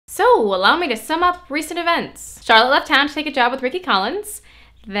So, allow me to sum up recent events. Charlotte left town to take a job with Ricky Collins.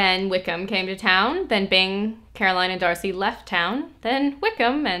 Then Wickham came to town. Then Bing, Caroline, and Darcy left town. Then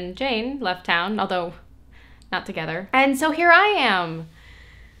Wickham and Jane left town, although not together. And so here I am.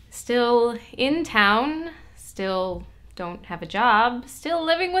 Still in town. Still don't have a job. Still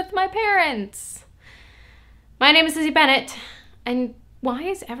living with my parents. My name is Lizzie Bennet. And why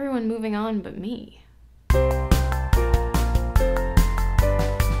is everyone moving on but me?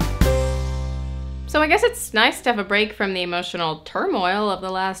 So I guess it's nice to have a break from the emotional turmoil of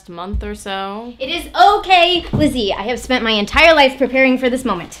the last month or so. It is okay, Lizzie. I have spent my entire life preparing for this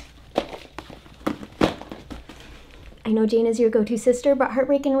moment. I know Jane is your go-to sister, but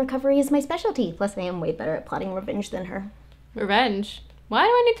heartbreak and recovery is my specialty. Plus, I am way better at plotting revenge than her. Revenge? Why do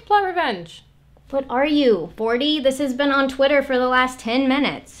I need to plot revenge? What are you, 40? This has been on Twitter for the last 10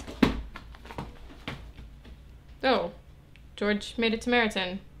 minutes. Oh, George made it to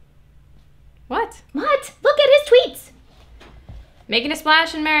Meriton. What? What? Look at his tweets! Making a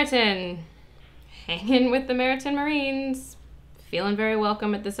splash in Meriton. Hanging with the Meriton Marines. Feeling very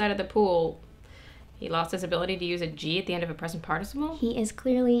welcome at the side of the pool. He lost his ability to use a G at the end of a present participle. He is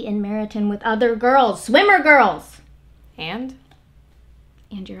clearly in Meriton with other girls. Swimmer girls! And?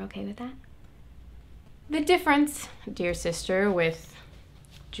 And you're okay with that? The difference, dear sister, with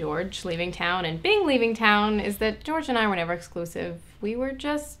George leaving town and Bing leaving town is that George and I were never exclusive. We were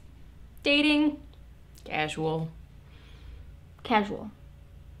just dating. Casual. Casual.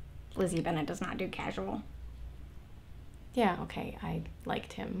 Lizzie Bennet does not do casual. Yeah, okay, I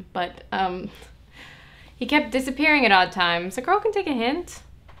liked him, but, he kept disappearing at odd times. A girl can take a hint.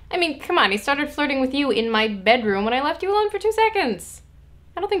 I mean, come on, he started flirting with you in my bedroom when I left you alone for 2 seconds.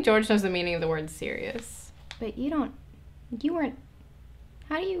 I don't think George knows the meaning of the word serious. But you weren't,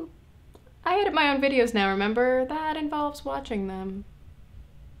 how do you? I edit my own videos now, remember? That involves watching them.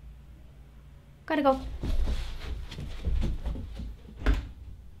 Gotta go.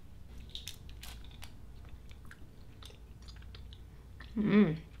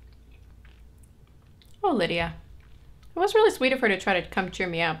 Oh, Lydia. It was really sweet of her to try to come cheer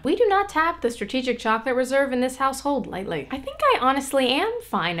me up. We do not tap the strategic chocolate reserve in this household lightly. I think I honestly am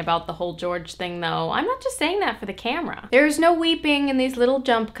fine about the whole George thing, though. I'm not just saying that for the camera. There is no weeping in these little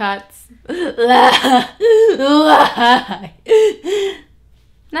jump cuts.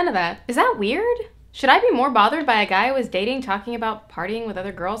 None of that. Is that weird? Should I be more bothered by a guy I was dating talking about partying with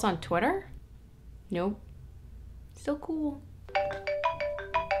other girls on Twitter? Nope. Still cool.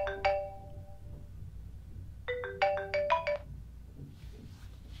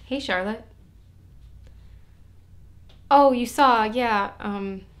 Hey, Charlotte. Oh, you saw, yeah,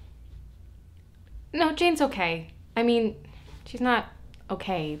 no, Jane's okay. I mean, she's not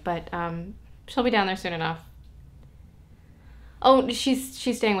okay, but, she'll be down there soon enough. Oh, she's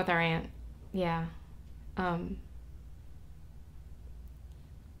staying with our aunt. Yeah.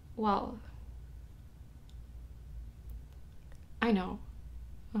 Well, I know.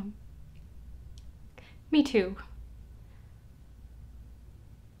 Me too.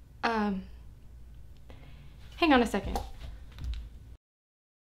 Hang on a second.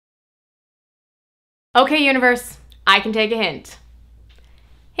 Okay, universe, I can take a hint.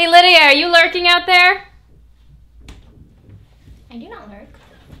 Hey, Lydia, are you lurking out there? I do not lurk.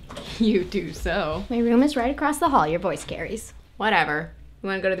 You do so. My room is right across the hall. Your voice carries. Whatever. You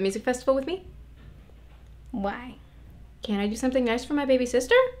want to go to the music festival with me? Why? Can't I do something nice for my baby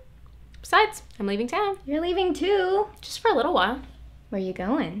sister? Besides, I'm leaving town. You're leaving too. Just for a little while. Where you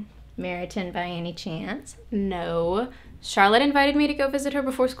going? Meriton by any chance? No. Charlotte invited me to go visit her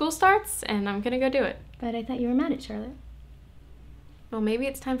before school starts, and I'm gonna go do it. But I thought you were mad at Charlotte. Well, maybe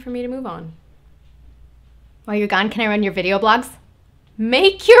it's time for me to move on. While you're gone, can I run your video blogs?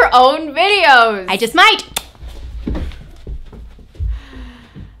 Make your own videos! I just might!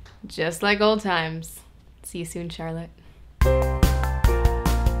 Just like old times. See you soon, Charlotte.